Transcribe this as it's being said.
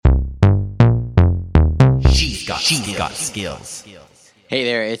got skills. Hey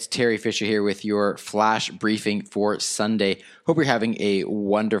there, it's Terry Fisher here with your flash briefing for Sunday. Hope you're having a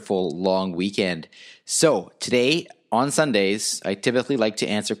wonderful long weekend. So today on Sundays, I typically like to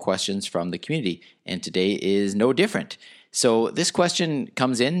answer questions from the community, and today is no different. So this question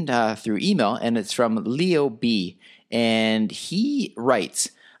comes in through email, and it's from Leo B. And he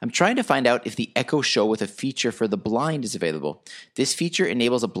writes, I'm trying to find out if the Echo Show with a feature for the blind is available. This feature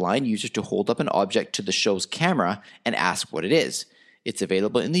enables a blind user to hold up an object to the show's camera and ask what it is. It's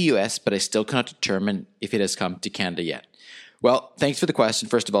available in the US, but I still cannot determine if it has come to Canada yet. Well, thanks for the question,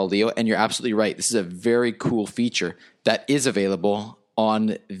 first of all, Leo, and you're absolutely right. This is a very cool feature that is available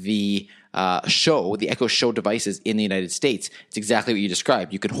on the the Echo Show devices in the United States. It's exactly what you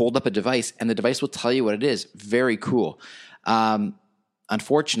described. You could hold up a device, and the device will tell you what it is. Very cool.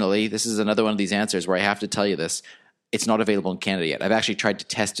 Unfortunately, this is another one of these answers where I have to tell you this. It's not available in Canada yet. I've actually tried to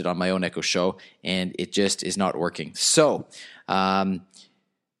test it on my own Echo Show, and it just is not working. So, when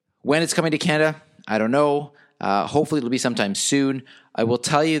it's coming to Canada, I don't know. Hopefully, it'll be sometime soon. I will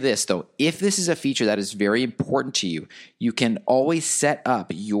tell you this, though. If this is a feature that is very important to you, you can always set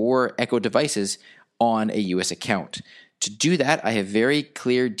up your Echo devices on a US account. To do that, I have very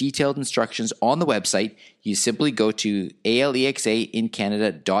clear, detailed instructions on the website. You simply go to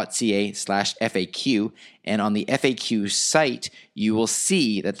alexaincanada.ca/FAQ, and on the FAQ site, you will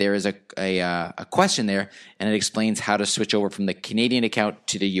see that there is a question there, and it explains how to switch over from the Canadian account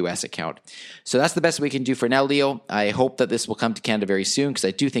to the US account. So that's the best we can do for now, Leo. I hope that this will come to Canada very soon because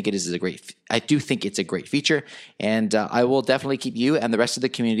I do think it's a great feature, and I will definitely keep you and the rest of the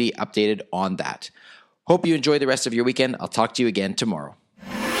community updated on that. Hope you enjoy the rest of your weekend. I'll talk to you again tomorrow.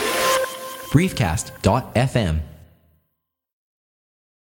 Briefcast.fm